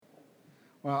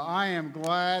Well, I am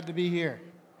glad to be here.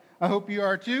 I hope you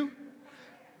are too.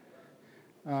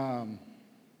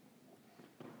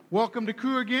 Welcome to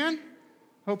Crew again.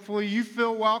 Hopefully you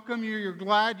feel welcome. You're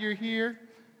glad you're here.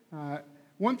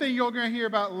 One thing you're going to hear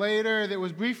about later that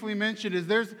was briefly mentioned is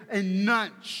there's a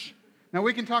nunch. Now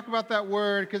we can talk about that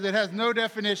word because it has no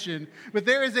definition, but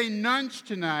there is a nunch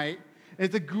tonight.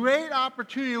 It's a great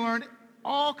opportunity to learn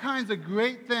all kinds of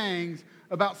great things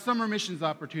about summer missions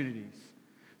opportunities.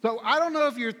 So I don't know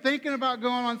if you're thinking about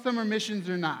going on summer missions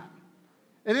or not.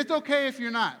 And it's okay if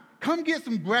you're not. Come get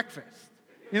some breakfast.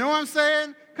 You know what I'm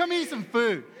saying? Come eat some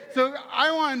food. So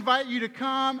I want to invite you to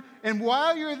come, and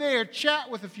while you're there,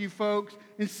 chat with a few folks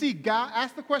and see God,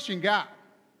 ask the question, God,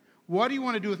 what do you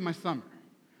want to do with my summer?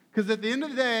 Because at the end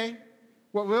of the day,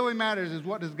 what really matters is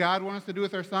what does God want us to do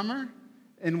with our summer?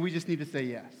 And we just need to say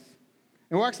yes.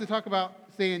 And we'll actually talk about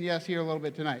saying yes here a little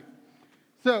bit tonight.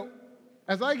 So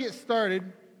as I get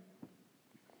started,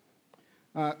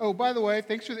 by the way,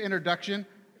 thanks for the introduction.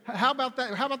 How about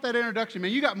that introduction,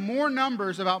 man? You got more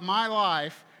numbers about my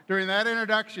life during that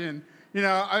introduction. You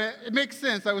know, it makes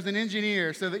sense. I was an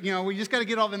engineer, so that, we just got to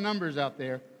get all the numbers out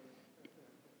there.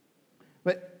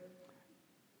 But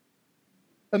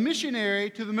a missionary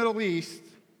to the Middle East,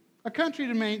 a country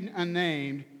to remain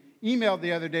unnamed, emailed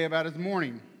the other day about his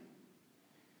morning.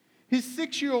 His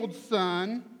 6-year-old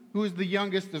son, who is the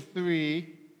youngest of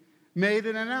 3, made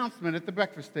an announcement at the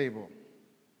breakfast table.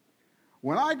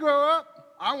 When I grow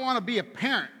up, I want to be a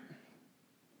parent.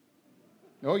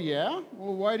 Oh, yeah?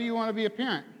 Well, why do you want to be a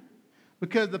parent?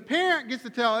 Because the parent gets to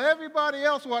tell everybody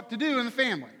else what to do in the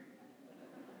family.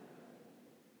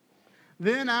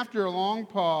 Then, after a long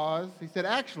pause, he said,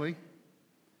 actually,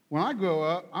 when I grow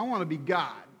up, I want to be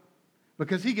God,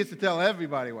 because he gets to tell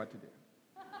everybody what to do.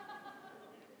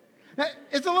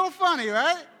 It's a little funny,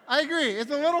 right? I agree.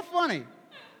 It's a little funny.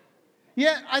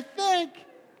 Yet, I think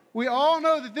we all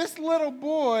know that this little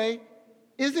boy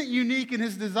isn't unique in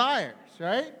his desires,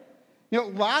 right?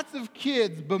 Lots of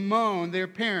kids bemoan their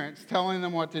parents telling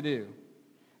them what to do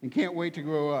and can't wait to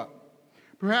grow up.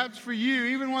 Perhaps for you,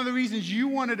 even one of the reasons you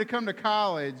wanted to come to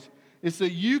college is so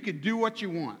you could do what you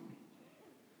want.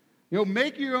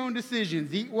 Make your own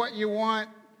decisions, eat what you want,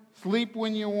 sleep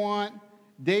when you want,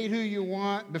 date who you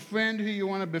want, befriend who you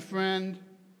want to befriend,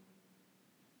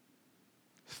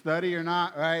 study or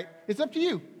not, right? It's up to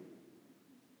you.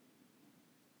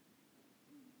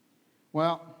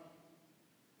 Well,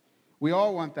 we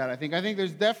all want that, I think. I think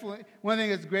there's definitely, one thing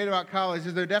that's great about college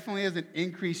is there definitely is an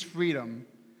increased freedom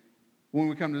when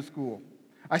we come to school.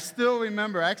 I still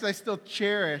remember, actually I still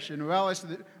cherish and relish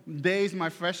the days my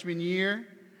freshman year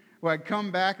where I'd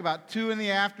come back about 2 in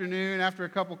the afternoon after a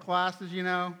couple classes,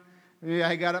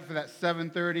 I got up for that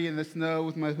 7:30 in the snow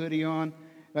with my hoodie on.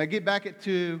 I'd get back at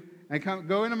 2, and I'd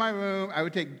go into my room. I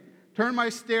would turn my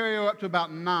stereo up to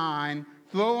about 9,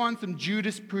 throw on some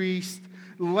Judas Priest,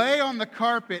 lay on the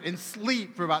carpet, and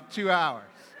sleep for about 2 hours.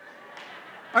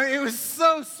 I mean, it was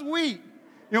so sweet.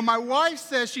 My wife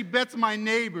says she bets my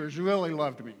neighbors really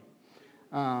loved me.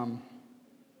 The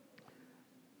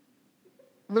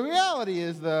reality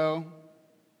is, though,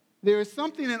 there is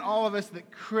something in all of us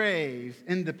that craves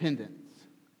independence.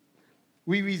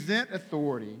 We resent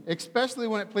authority, especially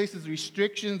when it places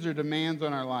restrictions or demands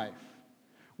on our life.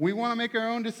 We want to make our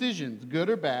own decisions, good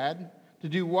or bad, to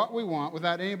do what we want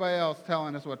without anybody else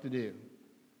telling us what to do.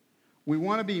 We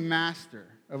want to be master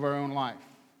of our own life.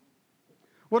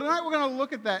 Well, tonight we're going to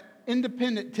look at that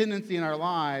independent tendency in our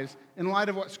lives in light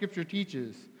of what Scripture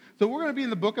teaches. So we're going to be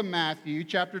in the book of Matthew,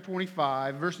 chapter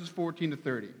 25, verses 14 to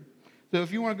 30. So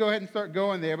if you want to go ahead and start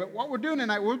going there. But what we're doing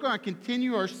tonight, we're going to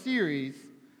continue our series,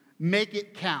 Make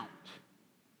It Count.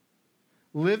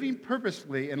 Living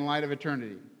purposefully in light of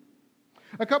eternity.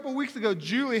 A couple weeks ago,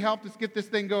 Julie helped us get this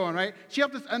thing going, right? She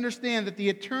helped us understand that the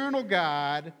eternal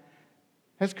God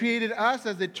has created us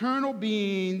as eternal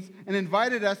beings and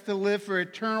invited us to live for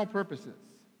eternal purposes.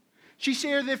 She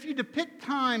shared that if you depict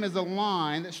time as a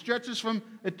line that stretches from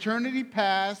eternity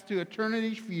past to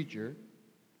eternity future,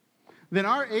 then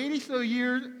our 80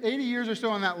 years or so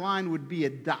on that line would be a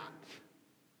dot,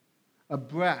 a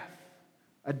breath,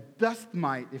 a dust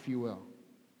mite, if you will.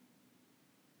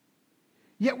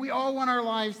 Yet we all want our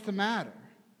lives to matter.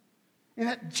 And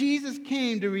that Jesus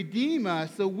came to redeem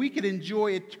us so we could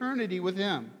enjoy eternity with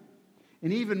him.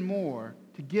 And even more,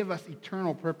 to give us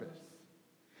eternal purpose.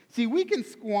 See, we can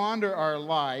squander our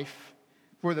life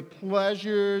for the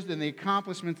pleasures and the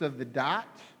accomplishments of the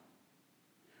dot,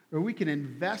 or we can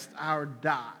invest our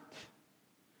dot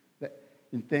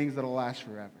in things that will last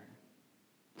forever.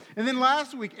 And then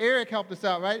last week, Eric helped us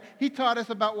out, right? He taught us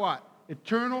about what?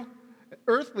 Eternal,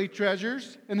 earthly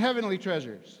treasures and heavenly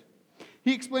treasures.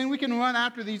 He explained we can run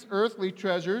after these earthly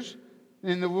treasures,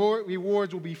 and the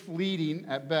rewards will be fleeting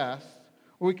at best.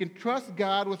 Or we can trust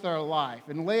God with our life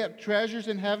and lay up treasures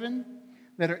in heaven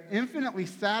that are infinitely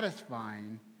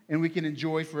satisfying and we can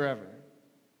enjoy forever.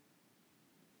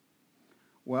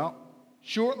 Well,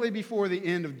 shortly before the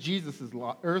end of Jesus'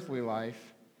 earthly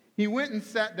life, he went and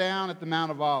sat down at the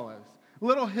Mount of Olives, a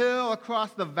little hill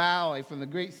across the valley from the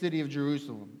great city of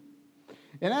Jerusalem.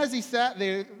 And as he sat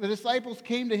there, the disciples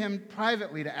came to him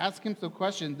privately to ask him some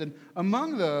questions. And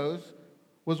among those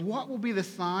was, what will be the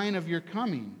sign of your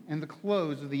coming and the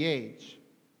close of the age?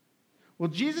 Well,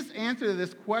 Jesus' answer to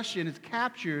this question is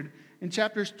captured in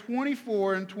chapters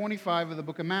 24 and 25 of the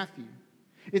book of Matthew.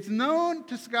 It's known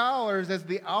to scholars as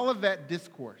the Olivet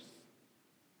Discourse.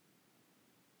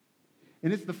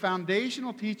 And it's the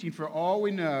foundational teaching for all we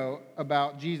know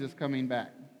about Jesus coming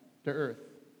back to earth.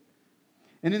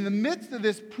 And in the midst of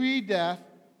this pre-death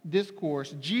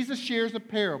discourse, Jesus shares a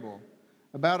parable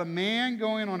about a man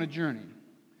going on a journey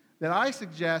that I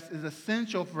suggest is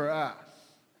essential for us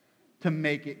to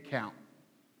make it count.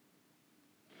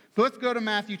 So let's go to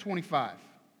Matthew 25,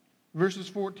 verses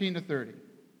 14 to 30.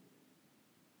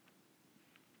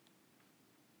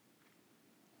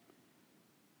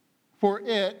 For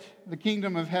it, the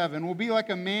kingdom of heaven, will be like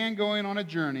a man going on a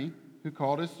journey who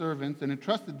called his servants and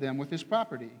entrusted them with his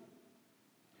property.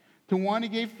 To one he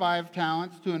gave 5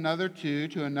 talents, to another 2,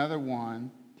 to another 1,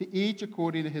 to each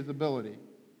according to his ability.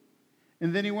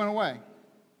 And then he went away.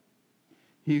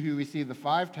 He who received the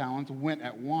 5 talents went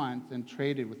at once and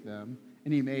traded with them,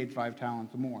 and he made 5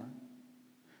 talents more.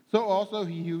 So also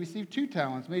he who received 2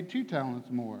 talents made 2 talents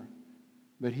more.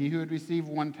 But he who had received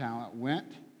 1 talent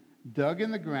went, dug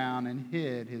in the ground, and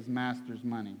hid his master's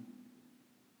money.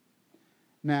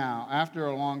 Now, after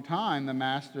a long time, the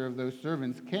master of those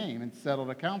servants came and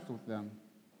settled accounts with them.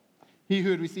 He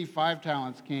who had received 5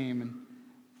 talents came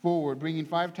forward, bringing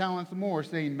 5 talents more,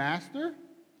 saying, Master,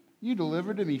 you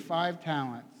delivered to me 5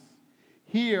 talents.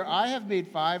 Here, I have made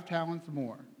 5 talents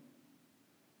more.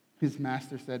 His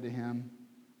master said to him,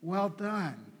 Well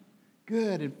done,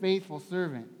 good and faithful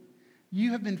servant.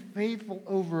 You have been faithful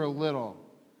over a little.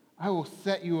 I will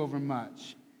set you over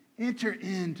much. Enter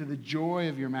into the joy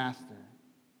of your master.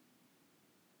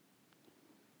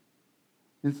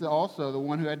 And so also the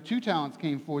one who had 2 talents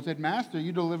came forward and said, Master,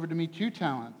 you delivered to me 2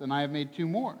 talents, and I have made 2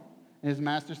 more. And his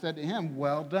master said to him,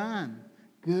 Well done,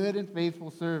 good and faithful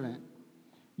servant.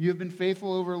 You have been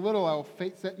faithful over a little, I will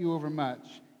set you over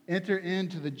much. Enter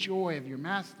into the joy of your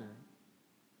master.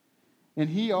 And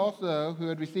he also, who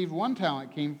had received 1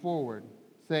 talent, came forward,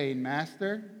 saying,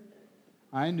 Master,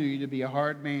 I knew you to be a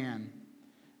hard man,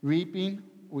 reaping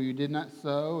where you did not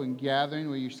sow, and gathering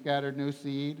where you scattered no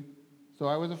seed. So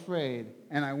I was afraid,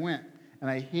 and I went, and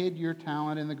I hid your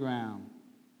talent in the ground.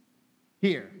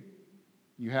 Here,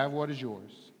 you have what is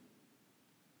yours.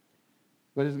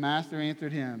 But his master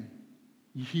answered him,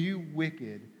 You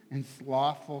wicked and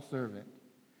slothful servant.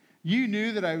 You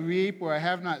knew that I reap where I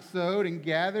have not sowed, and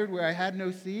gathered where I had no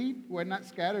seed, where I had not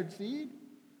scattered seed?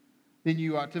 Then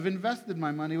you ought to have invested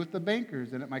my money with the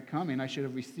bankers, and at my coming I should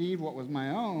have received what was my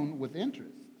own with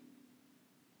interest.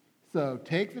 So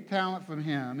take the talent from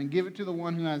him and give it to the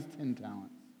one who has 10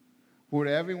 talents. For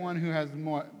to everyone who has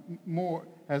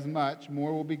much,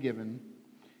 more will be given,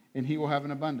 and he will have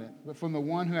an abundance. But from the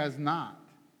one who has not,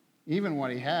 even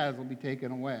what he has will be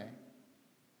taken away.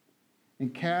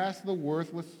 And cast the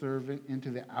worthless servant into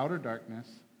the outer darkness,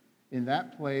 in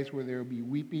that place where there will be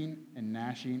weeping and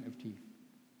gnashing of teeth.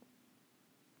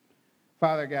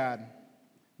 Father God,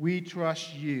 we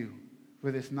trust you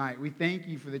for this night. We thank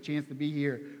you for the chance to be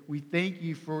here. We thank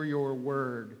you for your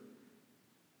word.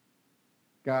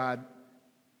 God,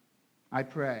 I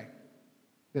pray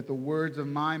that the words of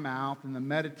my mouth and the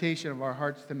meditation of our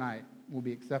hearts tonight will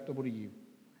be acceptable to you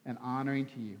and honoring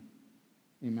to you.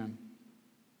 Amen.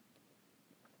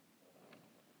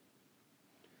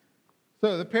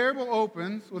 So the parable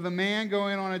opens with a man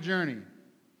going on a journey.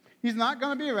 He's not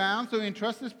going to be around, so he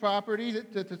entrusts his property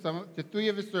to 3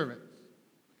 of his servants.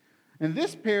 And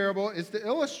this parable is to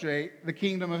illustrate the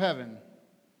kingdom of heaven.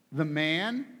 The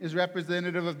man is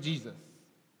representative of Jesus,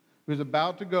 who is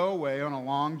about to go away on a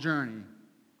long journey,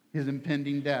 his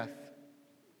impending death.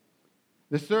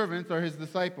 The servants are his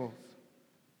disciples.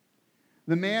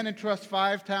 The man entrusts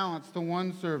 5 talents to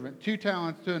one servant, 2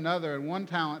 talents to another, and 1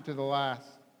 talent to the last.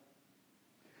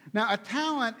 Now, a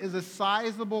talent is a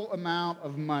sizable amount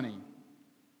of money.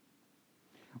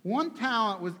 1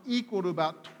 talent was equal to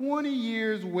about 20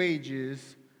 years'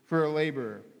 wages for a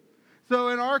laborer. So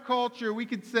in our culture, we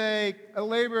could say a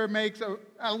laborer makes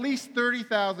at least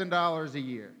 $30,000 a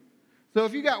year. So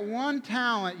if you got one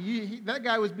talent, that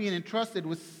guy was being entrusted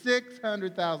with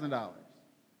 $600,000.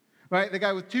 Right? The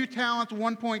guy with 2 talents,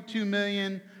 $1.2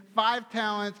 million, 5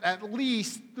 talents, at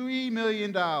least $3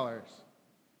 million.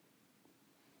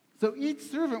 So each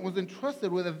servant was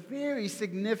entrusted with a very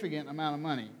significant amount of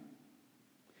money.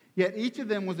 Yet each of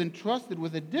them was entrusted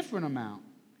with a different amount,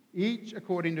 each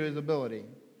according to his ability.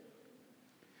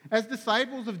 As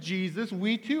disciples of Jesus,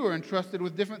 we too are entrusted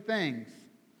with different things: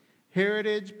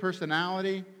 heritage,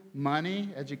 personality, money,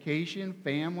 education,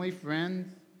 family,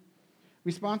 friends,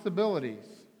 responsibilities.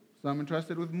 Some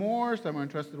entrusted with more, some are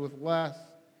entrusted with less,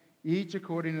 each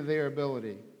according to their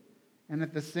ability. And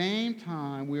at the same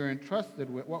time,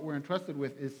 what we're entrusted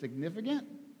with is significant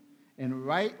and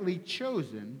rightly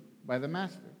chosen by the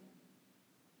master.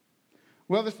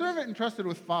 Well, the servant entrusted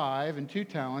with 5 and 2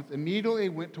 talents immediately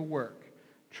went to work,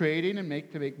 trading to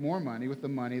make more money with the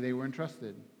money they were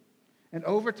entrusted. And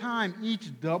over time,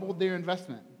 each doubled their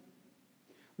investment.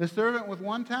 The servant with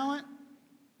 1 talent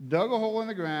dug a hole in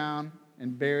the ground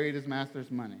and buried his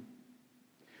master's money.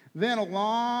 Then a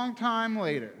long time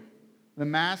later, the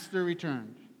master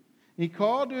returned. He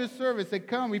called to his servant and said,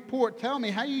 "Come, report, tell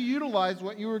me how you utilized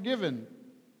what you were given."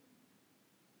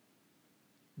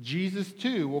 Jesus,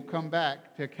 too, will come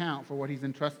back to account for what he's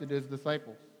entrusted to his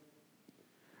disciples.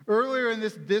 Earlier in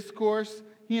this discourse,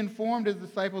 he informed his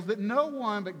disciples that no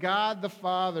one but God the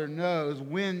Father knows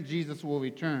when Jesus will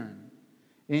return.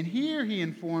 And here he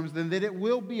informs them that it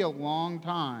will be a long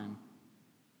time.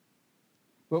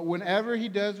 But whenever he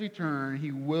does return,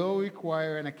 he will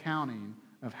require an accounting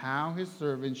of how his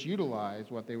servants utilized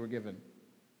what they were given.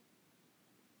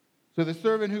 So the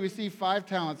servant who received 5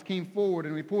 talents came forward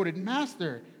and reported,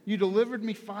 "Master, you delivered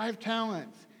me 5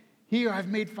 talents. Here, I've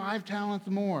made 5 talents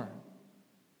more."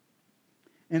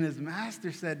 And his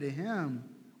master said to him,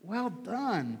 "Well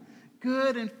done,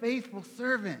 good and faithful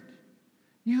servant.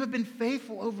 You have been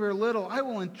faithful over a little. I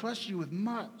will entrust you with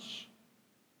much.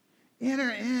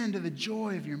 Enter into the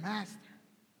joy of your master."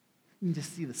 You can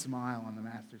just see the smile on the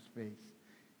master's face,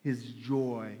 his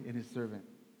joy in his servant.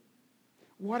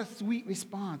 What a sweet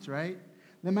response, right?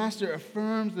 The master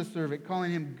affirms the servant,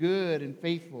 calling him good and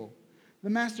faithful.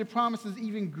 The master promises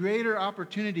even greater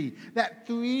opportunity. That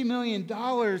 $3 million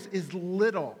is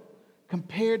little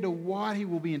compared to what he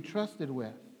will be entrusted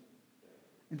with.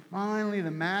 And finally,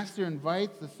 the master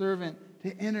invites the servant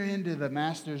to enter into the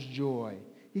master's joy.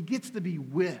 He gets to be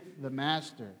with the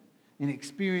master and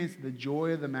experience the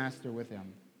joy of the master with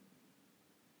him.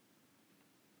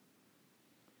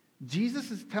 Jesus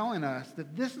is telling us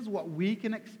that this is what we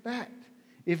can expect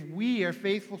if we are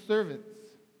faithful servants.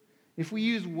 If we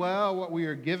use well what we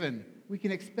are given, we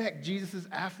can expect Jesus'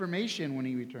 affirmation when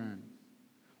he returns.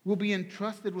 We'll be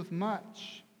entrusted with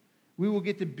much. We will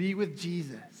get to be with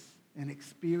Jesus and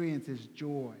experience his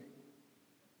joy.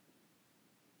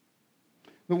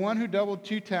 The one who doubled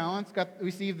 2 talents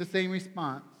received the same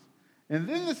response. And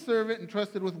then the servant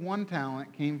entrusted with 1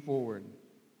 talent came forward.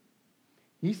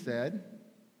 He said,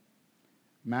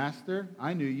 "Master,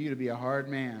 I knew you to be a hard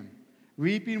man,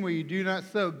 reaping where you do not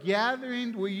sow,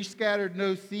 gathering where you scattered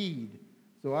no seed.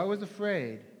 So I was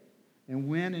afraid and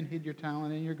went and hid your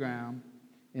talent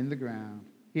in the ground.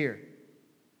 Here,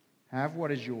 have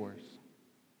what is yours."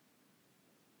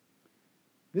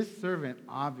 This servant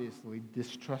obviously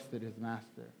distrusted his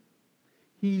master.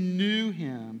 He knew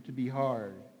him to be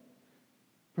hard.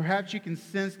 Perhaps you can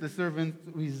sense the servant's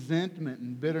resentment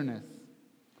and bitterness.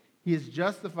 He has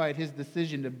justified his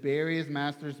decision to bury his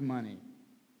master's money.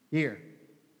 "Here,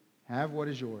 have what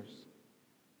is yours."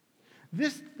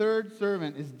 This third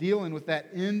servant is dealing with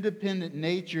that independent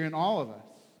nature in all of us.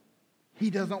 He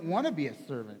doesn't want to be a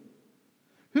servant.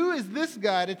 Who is this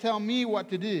guy to tell me what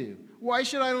to do? Why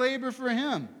should I labor for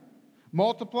him?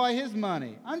 Multiply his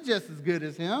money. I'm just as good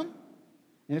as him.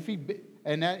 And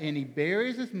he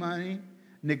buries his money,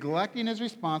 neglecting his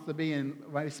responsibility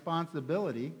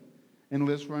and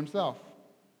lives for himself.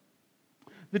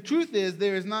 The truth is,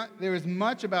 there is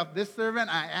much about this servant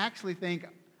I actually think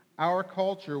our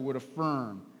culture would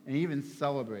affirm and even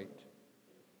celebrate.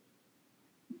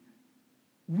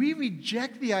 We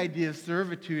reject the idea of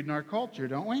servitude in our culture,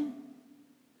 don't we?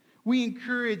 We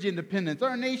encourage independence.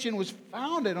 Our nation was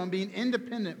founded on being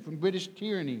independent from British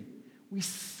tyranny. We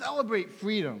celebrate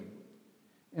freedom,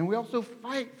 and we also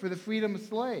fight for the freedom of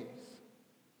slaves.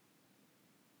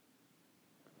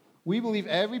 We believe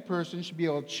every person should be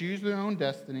able to choose their own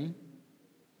destiny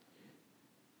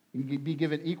and be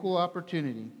given equal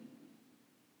opportunity.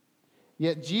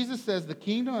 Yet Jesus says the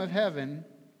kingdom of heaven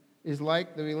is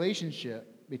like the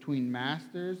relationship between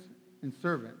masters and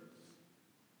servants,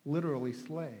 literally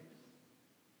slaves.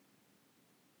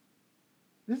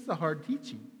 This is a hard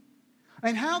teaching.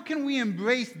 And how can we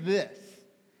embrace this?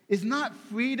 Is not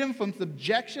freedom from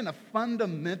subjection a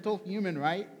fundamental human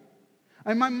right?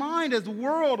 And my mind has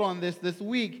whirled on this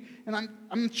week, and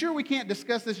I'm sure we can't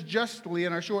discuss this justly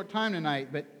in our short time tonight,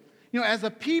 but as a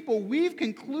people, we've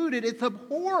concluded it's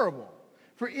abhorrible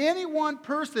for any one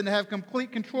person to have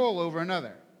complete control over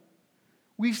another.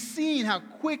 We've seen how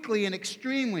quickly and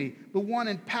extremely the one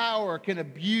in power can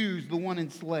abuse the one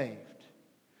enslaved.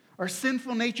 Our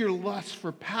sinful nature lusts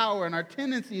for power, and our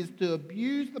tendency is to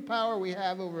abuse the power we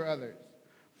have over others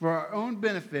for our own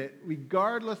benefit,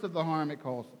 regardless of the harm it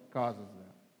causes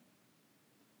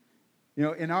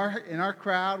them. In our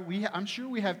crowd, I'm sure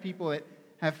we have people that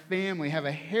have family, have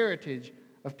a heritage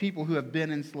of people who have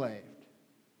been enslaved.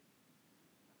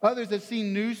 Others have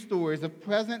seen news stories of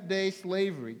present-day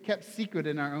slavery kept secret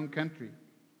in our own country.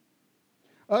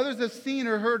 Others have seen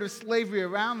or heard of slavery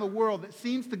around the world that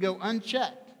seems to go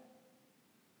unchecked.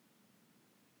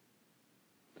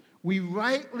 We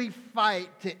rightly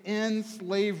fight to end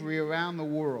slavery around the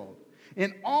world.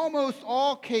 In almost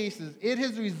all cases, it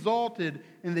has resulted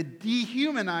in the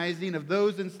dehumanizing of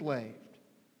those enslaved.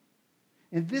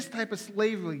 And this type of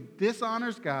slavery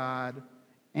dishonors God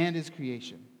and His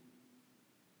creation.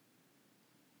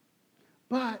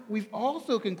 But we've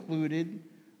also concluded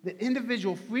that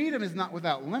individual freedom is not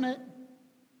without limit.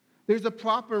 There's a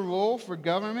proper role for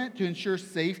government to ensure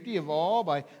safety of all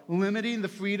by limiting the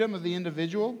freedom of the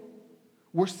individual.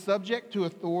 We're subject to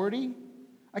authority.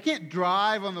 I can't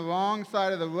drive on the wrong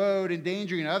side of the road,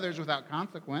 endangering others without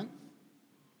consequence.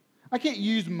 I can't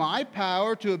use my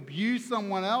power to abuse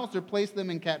someone else or place them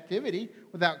in captivity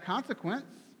without consequence.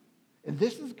 And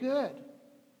this is good.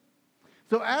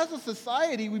 So as a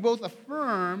society, we both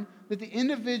affirm that the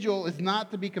individual is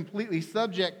not to be completely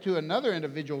subject to another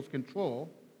individual's control.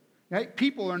 Right?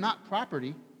 People are not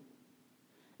property.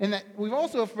 And that we've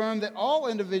also affirmed that all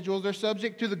individuals are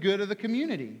subject to the good of the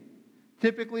community,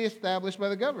 typically established by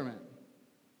the government.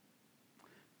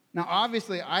 Now,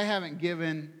 obviously, I haven't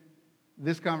given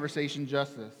this conversation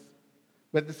justice.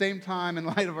 But at the same time, in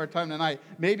light of our time tonight,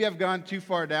 maybe I've gone too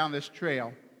far down this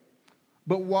trail.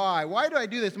 But why? Why do I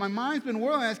do this? My mind's been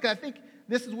whirling. I think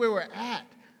this is where we're at.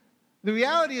 The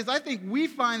reality is, I think we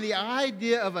find the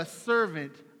idea of a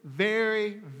servant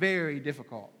very, very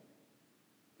difficult.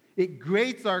 It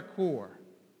grates our core.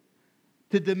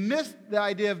 To dismiss the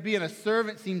idea of being a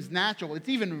servant seems natural. It's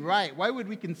even right. Why would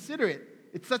we consider it?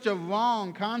 It's such a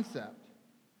wrong concept.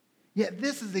 Yet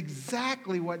this is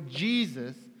exactly what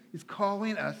Jesus is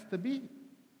calling us to be.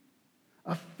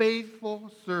 A faithful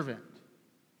servant.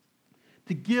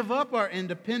 To give up our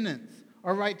independence,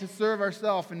 our right to serve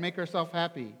ourselves and make ourselves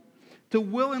happy. To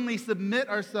willingly submit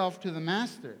ourselves to the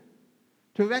Master.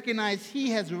 To recognize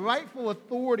He has rightful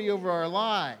authority over our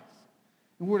lives.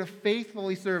 And we're to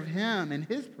faithfully serve Him and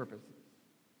His purposes.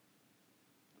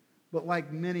 But like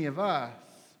many of us,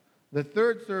 the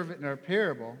third servant in our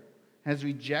parable has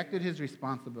rejected his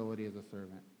responsibility as a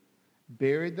servant,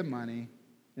 buried the money,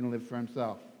 and lived for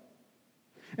himself.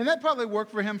 And that probably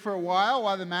worked for him for a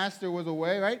while the master was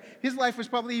away, right? His life was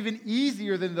probably even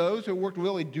easier than those who worked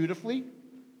really dutifully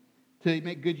to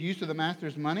make good use of the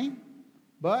master's money.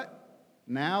 But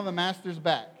now the master's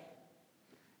back.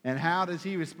 And how does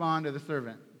he respond to the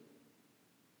servant?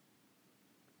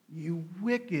 You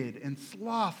wicked and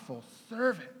slothful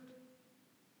servant.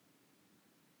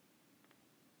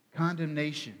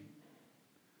 Condemnation.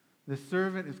 The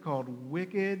servant is called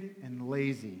wicked and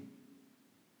lazy.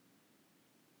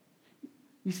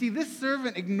 You see, this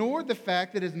servant ignored the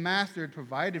fact that his master had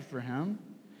provided for him.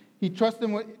 He trusted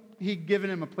him. He'd given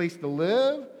him a place to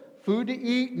live, food to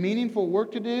eat, meaningful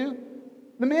work to do.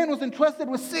 The man was entrusted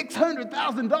with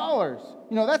 $600,000.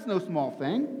 That's no small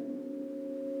thing.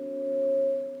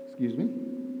 Excuse me.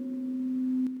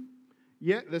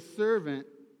 Yet the servant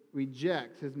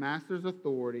rejects his master's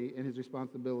authority and his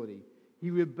responsibility.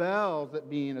 He rebels at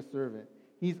being a servant.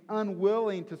 He's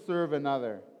unwilling to serve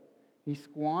another. He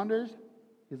squanders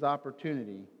his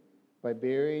opportunity by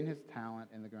burying his talent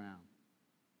in the ground.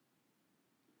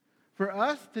 For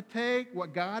us to take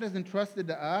what God has entrusted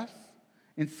to us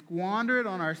and squander it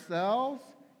on ourselves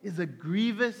is a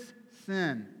grievous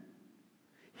sin.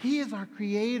 He is our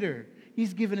creator.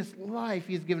 He's given us life.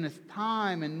 He's given us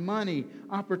time and money,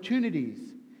 opportunities.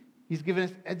 He's given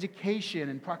us education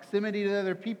and proximity to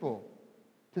other people.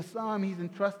 To some, He's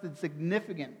entrusted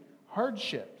significant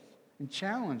hardships and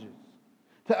challenges.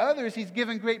 To others, He's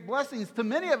given great blessings. To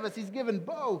many of us, He's given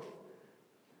both.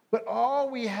 But all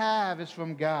we have is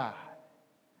from God.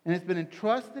 And it's been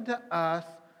entrusted to us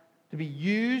to be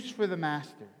used for the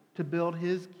Master, to build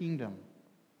His kingdom.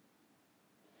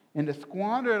 And to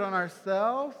squander it on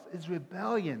ourselves is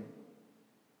rebellion.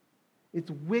 It's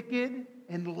wicked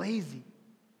and lazy.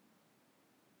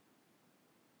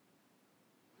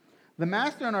 The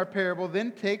master in our parable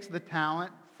then takes the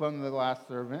talent from the last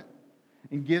servant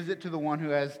and gives it to the one who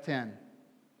has 10,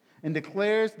 and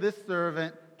declares this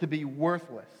servant to be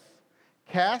worthless.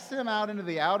 Casts him out into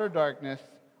the outer darkness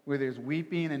where there's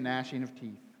weeping and gnashing of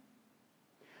teeth.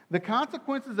 The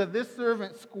consequences of this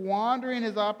servant squandering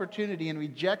his opportunity and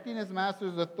rejecting his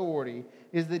master's authority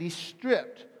is that he's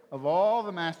stripped of all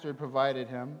the master had provided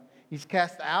him. He's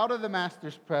cast out of the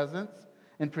master's presence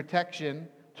and protection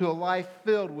to a life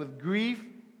filled with grief,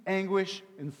 anguish,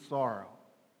 and sorrow.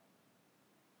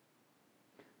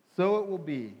 So it will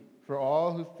be for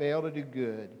all who fail to do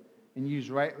good and use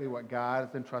rightly what God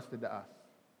has entrusted to us.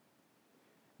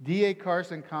 D.A.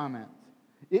 Carson comments,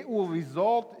 it will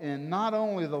result in not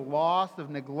only the loss of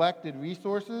neglected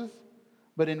resources,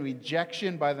 but in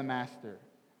rejection by the master,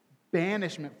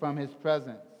 banishment from his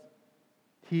presence,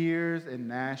 tears and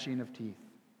gnashing of teeth.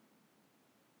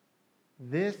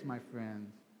 This, my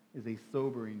friends, is a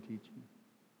sobering teaching.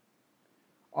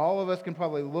 All of us can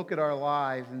probably look at our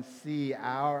lives and see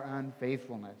our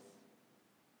unfaithfulness.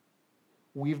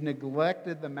 We've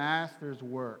neglected the master's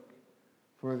work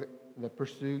for the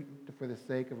pursuit, for the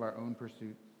sake of our own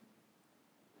pursuits.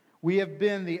 We have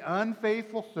been the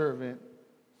unfaithful servant,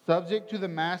 subject to the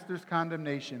master's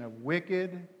condemnation of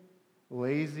wicked,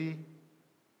 lazy,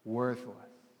 worthless.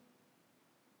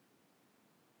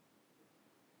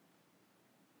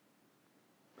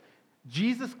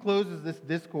 Jesus closes this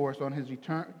discourse on his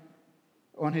return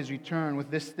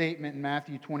with this statement in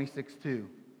Matthew 26:2.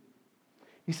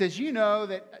 He says, you know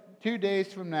that 2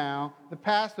 days from now, the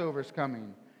Passover is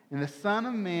coming, and the Son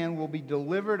of Man will be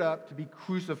delivered up to be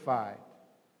crucified.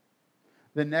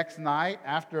 The next night,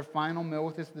 after a final meal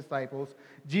with his disciples,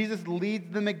 Jesus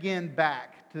leads them again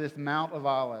back to this Mount of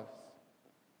Olives.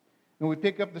 And we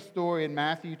pick up the story in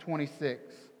Matthew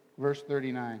 26, verse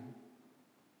 39.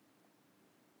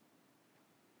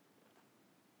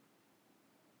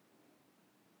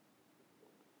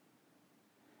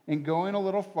 And going a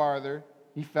little farther,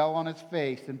 he fell on his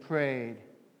face and prayed,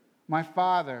 "My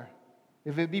Father,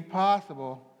 if it be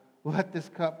possible, let this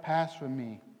cup pass from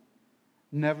me.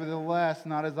 Nevertheless,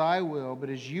 not as I will, but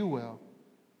as you will."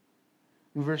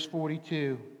 In verse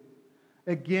 42,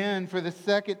 again, for the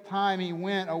second time, he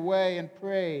went away and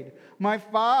prayed, "My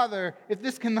Father, if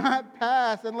this cannot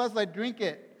pass unless I drink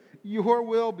it, your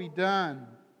will be done."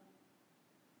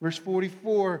 Verse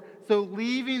 44, so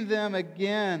leaving them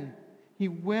again, he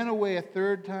went away a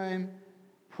third time,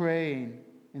 praying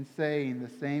and saying the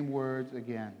same words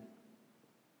again.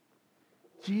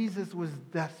 Jesus was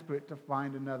desperate to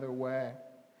find another way.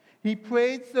 He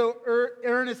prayed so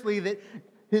earnestly that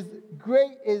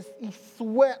he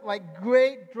sweat like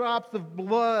great drops of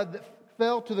blood that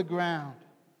fell to the ground.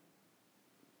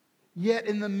 Yet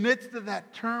in the midst of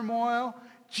that turmoil,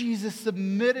 Jesus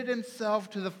submitted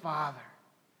himself to the Father.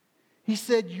 He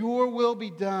said, "Your will be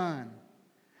done."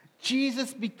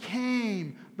 Jesus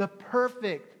became the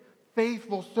perfect,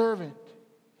 faithful servant.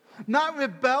 Not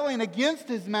rebelling against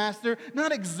his master,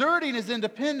 not exerting his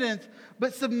independence,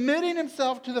 but submitting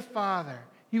himself to the Father.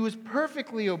 He was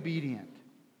perfectly obedient.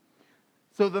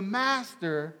 So the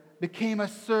master became a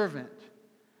servant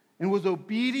and was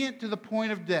obedient to the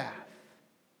point of death,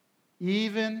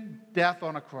 even death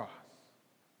on a cross.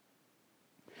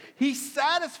 He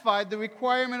satisfied the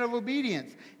requirement of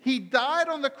obedience. He died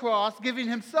on the cross, giving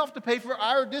himself to pay for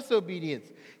our disobedience.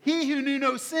 He who knew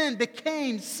no sin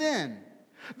became sin.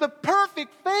 The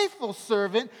perfect, faithful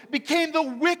servant became the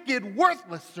wicked,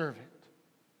 worthless servant.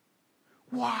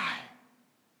 Why?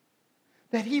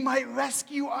 That he might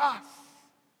rescue us,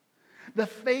 the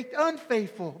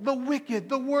unfaithful, the wicked,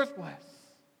 the worthless.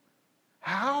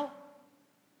 How?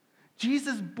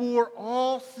 Jesus bore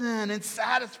all sin and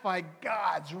satisfied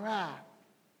God's wrath.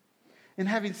 And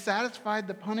having satisfied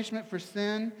the punishment for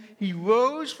sin, he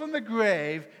rose from the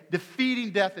grave,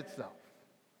 defeating death itself.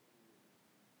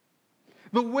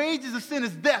 The wages of sin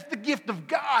is death. The gift of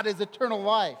God is eternal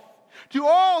life. To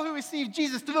all who receive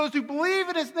Jesus, to those who believe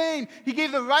in his name, he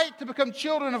gave the right to become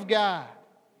children of God.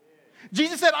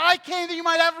 Jesus said, "I came that you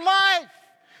might have life,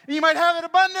 and you might have it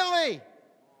abundantly."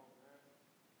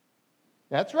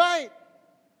 That's right.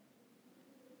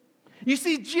 You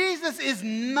see, Jesus is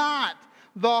not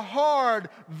the hard,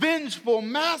 vengeful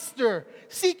master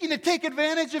seeking to take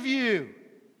advantage of you.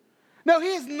 No,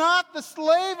 he is not the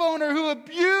slave owner who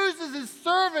abuses his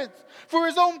servants for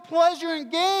his own pleasure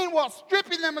and gain while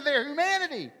stripping them of their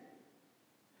humanity.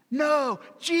 No,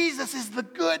 Jesus is the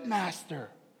good master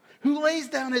who lays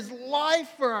down his life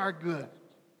for our good.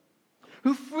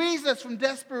 who frees us from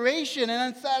desperation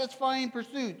and unsatisfying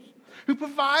pursuits, who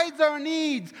provides our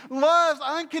needs, loves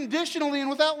unconditionally and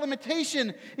without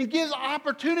limitation, and gives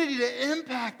opportunity to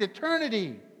impact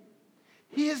eternity.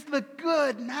 He is the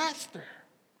good master.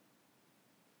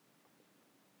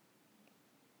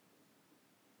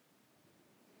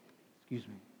 Excuse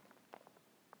me.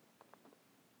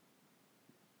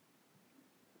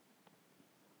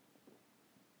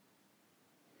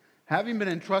 Having been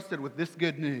entrusted with this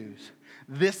good news,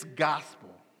 this gospel,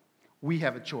 we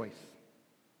have a choice.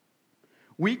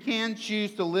 We can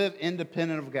choose to live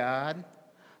independent of God,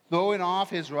 throwing off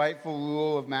his rightful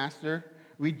rule of master,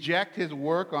 reject his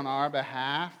work on our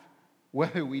behalf,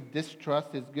 whether we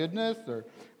distrust his goodness or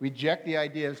reject the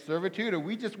idea of servitude, or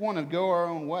we just want to go our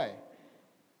own way.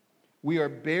 We are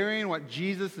burying what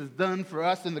Jesus has done for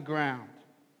us in the ground.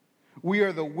 We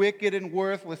are the wicked and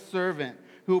worthless servant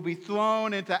who will be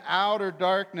thrown into outer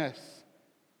darkness.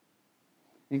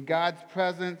 In God's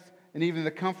presence and even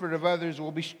the comfort of others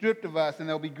will be stripped of us, and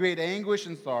there will be great anguish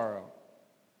and sorrow.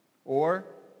 Or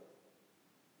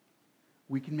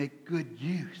we can make good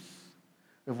use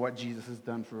of what Jesus has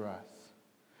done for us.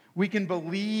 We can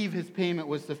believe his payment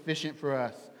was sufficient for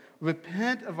us,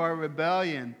 repent of our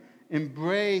rebellion,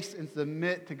 embrace and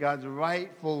submit to God's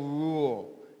rightful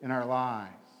rule in our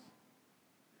lives.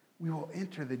 We will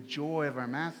enter the joy of our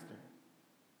master.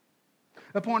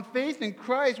 Upon faith in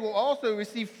Christ, we'll also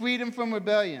receive freedom from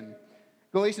rebellion.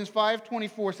 Galatians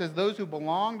 5:24 says, those who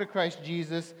belong to Christ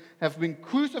Jesus have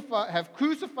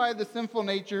crucified the sinful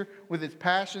nature with its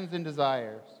passions and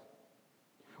desires.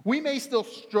 We may still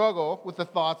struggle with the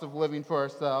thoughts of living for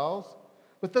ourselves,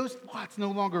 but those thoughts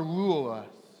no longer rule us.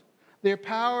 Their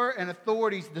power and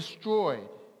authority is destroyed.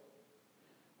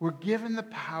 We're given the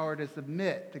power to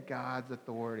submit to God's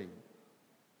authority.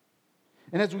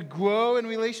 And as we grow in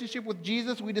relationship with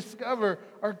Jesus, we discover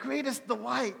our greatest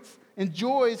delights and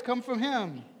joys come from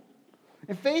him.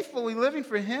 And faithfully living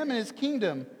for him and his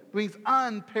kingdom brings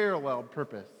unparalleled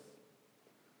purpose.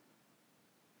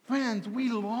 Friends, we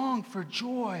long for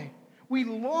joy. We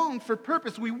long for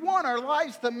purpose. We want our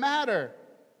lives to matter.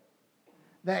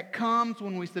 That comes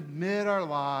when we submit our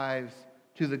lives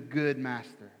to the good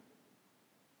master.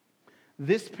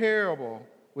 This parable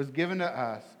was given to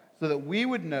us so that we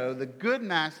would know the good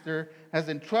master has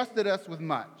entrusted us with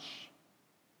much.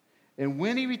 And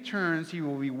when he returns, he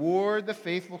will reward the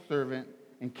faithful servant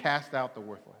and cast out the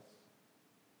worthless.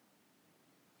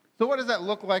 So what does that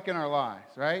look like in our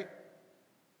lives, right?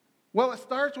 Well, it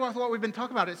starts with what we've been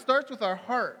talking about. It starts with our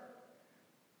heart.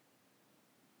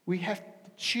 We have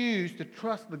to choose to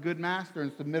trust the good master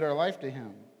and submit our life to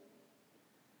him.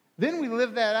 Then we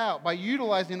live that out by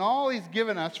utilizing all he's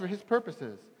given us for his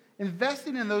purposes,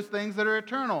 investing in those things that are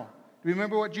eternal. Do you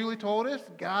remember what Julie told us?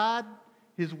 God,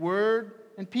 his word,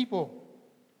 and people.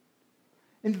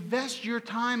 Invest your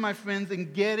time, my friends,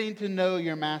 in getting to know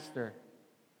your master.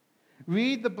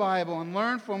 Read the Bible and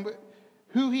learn from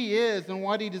who he is and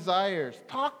what he desires.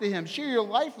 Talk to him. Share your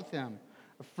life with him.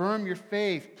 Affirm your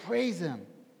faith. Praise him.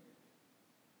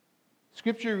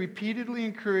 Scripture repeatedly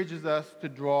encourages us to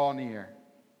draw near.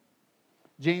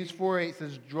 James 4:8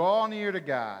 says, draw near to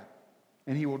God,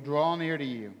 and he will draw near to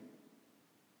you.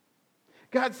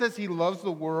 God says he loves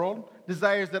the world,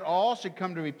 desires that all should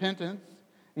come to repentance,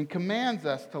 and commands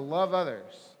us to love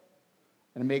others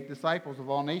and to make disciples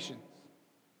of all nations.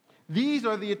 These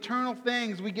are the eternal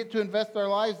things we get to invest our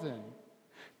lives in.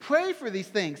 Pray for these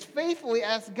things. Faithfully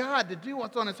ask God to do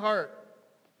what's on his heart.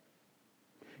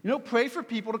 Pray for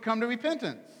people to come to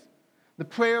repentance. The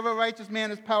prayer of a righteous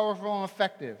man is powerful and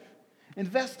effective.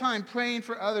 Invest time praying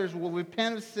for others who will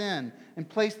repent of sin and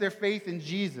place their faith in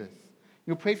Jesus.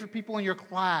 Pray for people in your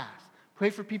class. Pray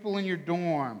for people in your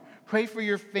dorm. Pray for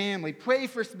your family. Pray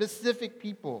for specific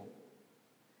people.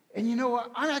 And you know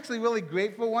what? I'm actually really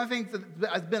grateful. One of the things that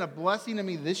has been a blessing to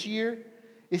me this year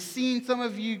is seeing some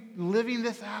of you living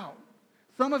this out.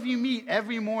 Some of you meet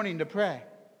every morning to pray.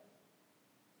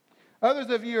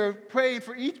 Others of you are praying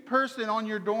for each person on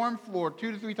your dorm floor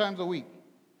 2 to 3 times a week.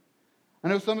 I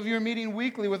know some of you are meeting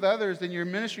weekly with others in your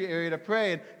ministry area to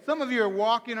pray. And some of you are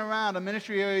walking around a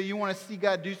ministry area you want to see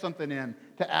God do something in,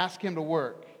 to ask him to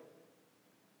work.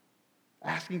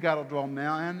 Asking God will draw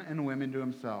men and women to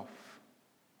himself.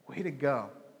 Way to go.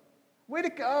 Way to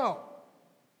go.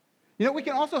 We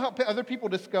can also help other people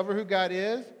discover who God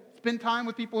is. Spend time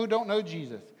with people who don't know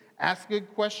Jesus. Ask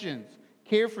good questions.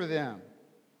 Care for them.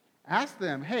 Ask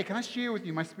them, hey, can I share with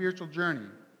you my spiritual journey?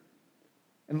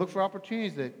 And look for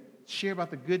opportunities to share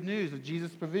about the good news of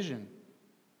Jesus' provision.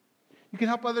 You can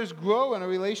help others grow in a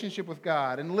relationship with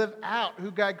God and live out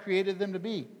who God created them to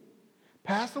be.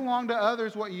 Pass along to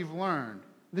others what you've learned.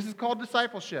 This is called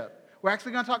discipleship. We're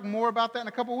actually going to talk more about that in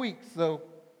a couple weeks, so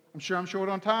I'm short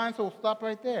on time, so we'll stop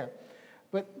right there.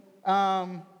 But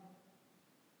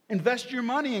invest your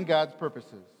money in God's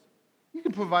purposes. You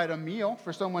can provide a meal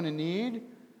for someone in need,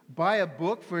 buy a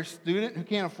book for a student who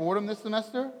can't afford them this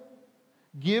semester,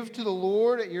 give to the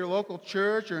Lord at your local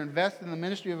church, or invest in the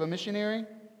ministry of a missionary,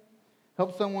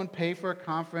 help someone pay for a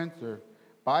conference, or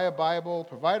buy a Bible,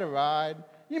 provide a ride.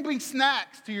 You can bring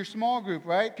snacks to your small group,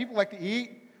 right? People like to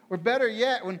eat. Or better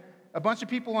yet, when a bunch of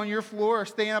people on your floor are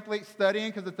staying up late studying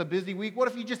because it's a busy week, what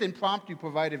if you just impromptu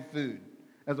provided food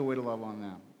as a way to love on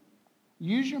them?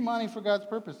 Use your money for God's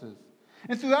purposes.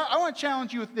 And I want to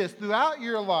challenge you with this. Throughout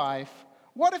your life,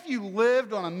 what if you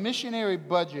lived on a missionary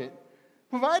budget,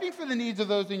 providing for the needs of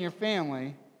those in your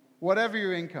family, whatever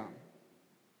your income?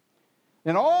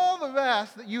 And all the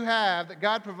rest that you have that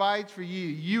God provides for you,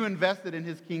 you invested in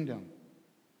his kingdom.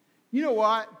 You know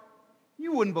what?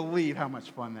 You wouldn't believe how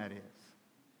much fun that is.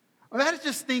 Well, that is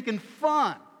just stinking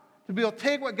fun to be able to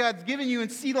take what God's given you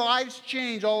and see lives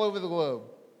change all over the globe.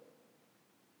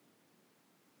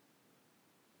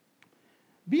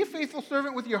 Be a faithful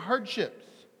servant with your hardships.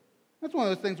 That's one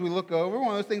of those things we look over, one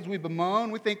of those things we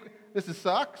bemoan. We think this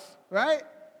sucks, right?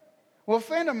 Well, a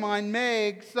friend of mine,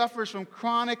 Meg, suffers from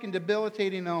chronic and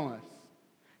debilitating illness.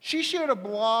 She shared a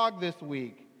blog this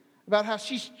week about how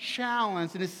she's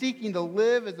challenged and is seeking to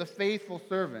live as a faithful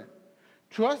servant,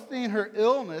 trusting her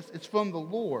illness is from the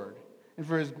Lord and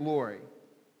for his glory.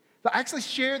 So I actually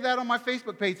shared that on my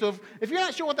Facebook page. So if you're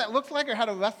not sure what that looks like or how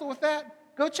to wrestle with that,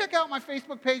 go check out my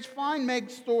Facebook page, find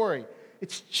Meg's story.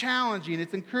 It's challenging.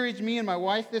 It's encouraged me and my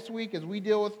wife this week as we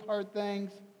deal with hard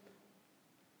things.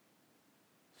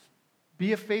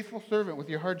 Be a faithful servant with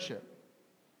your hardship.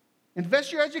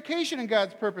 Invest your education in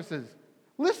God's purposes.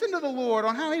 Listen to the Lord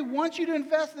on how he wants you to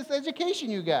invest this education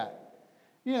you got.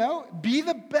 You know, be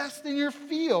the best in your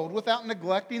field without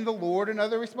neglecting the Lord and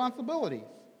other responsibilities.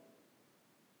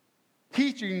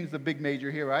 Teaching is a big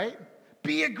major here, right?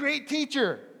 Be a great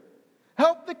teacher.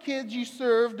 Help the kids you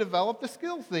serve develop the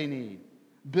skills they need.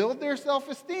 Build their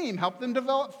self-esteem. Help them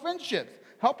develop friendships.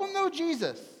 Help them know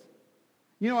Jesus.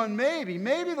 You know, and maybe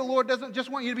the Lord doesn't just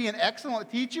want you to be an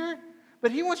excellent teacher,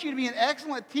 but he wants you to be an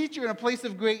excellent teacher in a place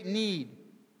of great need.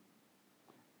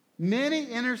 Many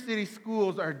inner city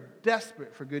schools are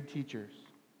desperate for good teachers.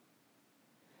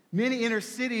 Many inner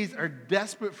cities are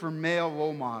desperate for male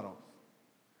role models.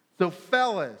 So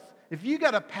fellas, if you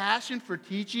got a passion for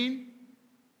teaching,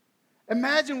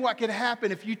 imagine what could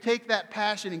happen if you take that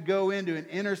passion and go into an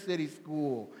inner city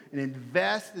school and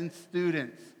invest in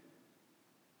students.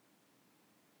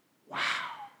 Wow.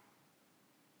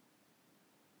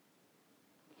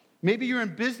 Maybe you're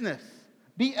in business.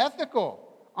 Be ethical.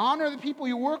 Honor the people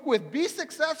you work with. Be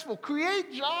successful.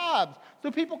 Create jobs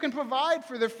so people can provide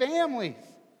for their families.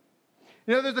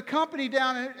 You know, there's a company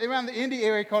down around the Indy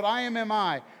area called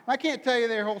IMMI. I can't tell you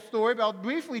their whole story, but I'll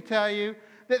briefly tell you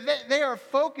that they are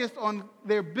focused on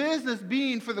their business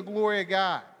being for the glory of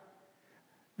God.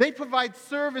 They provide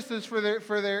services for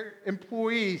their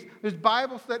employees. There's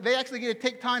Bible study. They actually get to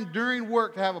take time during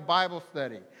work to have a Bible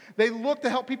study. They look to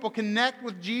help people connect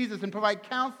with Jesus and provide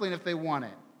counseling if they want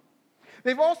it.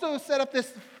 They've also set up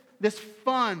this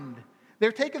fund.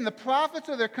 They're taking the profits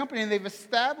of their company and they've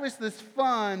established this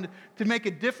fund to make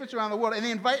a difference around the world. And they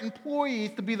invite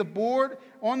employees to be the board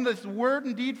on this Word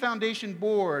and Deed Foundation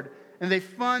board, and they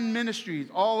fund ministries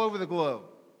all over the globe.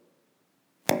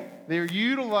 They're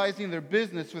utilizing their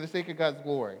business for the sake of God's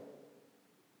glory.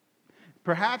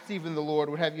 Perhaps even the Lord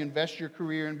would have you invest your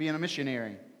career in being a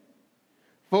missionary,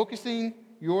 focusing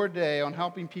your day on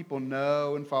helping people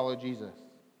know and follow Jesus.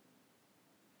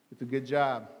 It's a good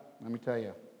job, let me tell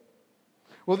you.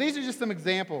 Well, these are just some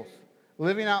examples,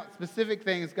 living out specific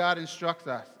things God instructs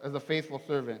us as a faithful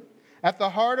servant. At the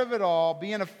heart of it all,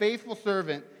 being a faithful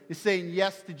servant is saying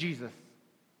yes to Jesus.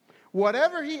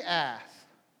 Whatever he asks,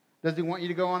 does he want you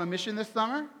to go on a mission this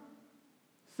summer?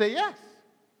 Say yes.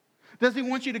 Does he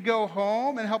want you to go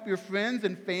home and help your friends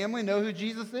and family know who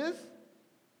Jesus is?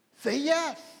 Say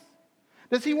yes.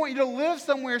 Does he want you to live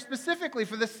somewhere specifically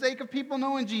for the sake of people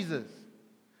knowing Jesus?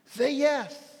 Say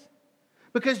yes.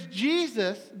 Because of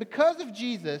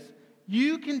Jesus,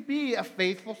 you can be a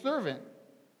faithful servant.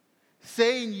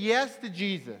 Saying yes to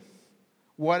Jesus,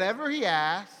 whatever he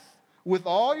asks, with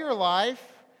all your life,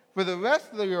 for the rest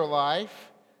of your life,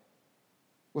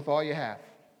 with all you have.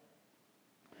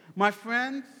 My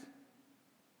friends,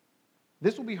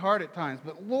 this will be hard at times,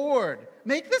 but Lord,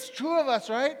 make this true of us,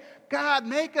 right? God,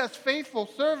 make us faithful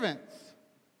servants.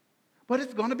 But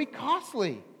it's going to be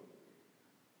costly.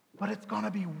 But it's going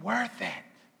to be worth it.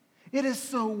 It is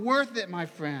so worth it, my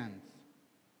friends.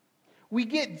 We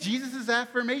get Jesus'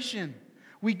 affirmation.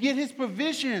 We get his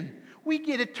provision. We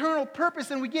get eternal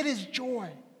purpose, and we get his joy.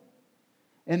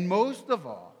 And most of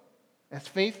all, as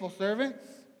faithful servants,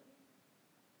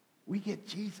 we get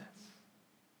Jesus.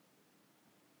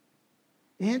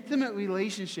 Intimate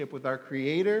relationship with our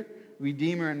Creator,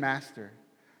 Redeemer, and Master,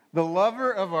 the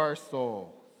lover of our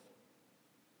souls.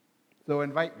 So I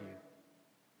invite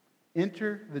you,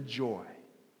 enter the joy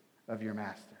of your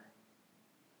Master.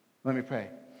 Let me pray.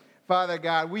 Father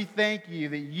God, we thank you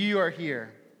that you are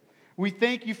here. We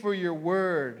thank you for your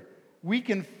word. We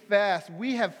confess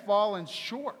we have fallen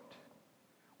short.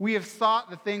 We have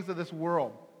sought the things of this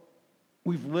world.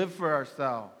 We've lived for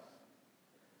ourselves.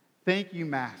 Thank you,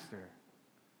 Master,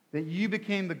 that you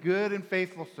became the good and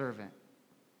faithful servant,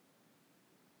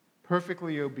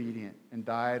 perfectly obedient, and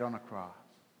died on a cross.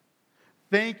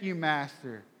 Thank you,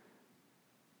 Master,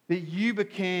 that you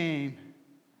became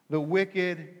the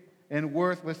wicked and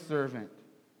worthless servant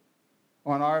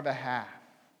on our behalf.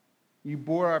 You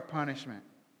bore our punishment.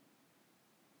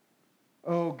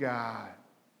 Oh God,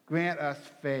 grant us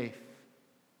faith.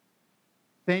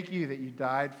 Thank you that you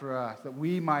died for us, that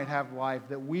we might have life,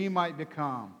 that we might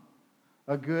become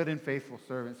a good and faithful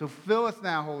servant. So fill us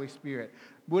now, Holy Spirit.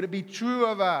 Would it be true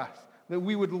of us that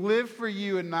we would live for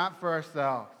you and not for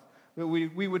ourselves? That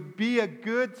we would be a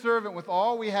good servant with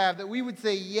all we have, that we would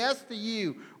say yes to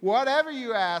you, whatever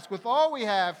you ask, with all we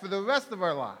have for the rest of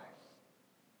our lives.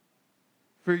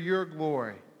 For your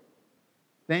glory.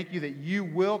 Thank you that you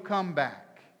will come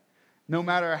back. No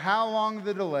matter how long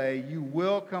the delay, you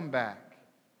will come back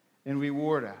and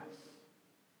reward us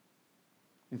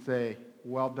and say,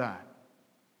 well done,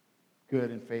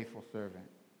 good and faithful servant.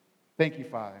 Thank you,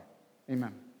 Father.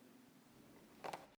 Amen.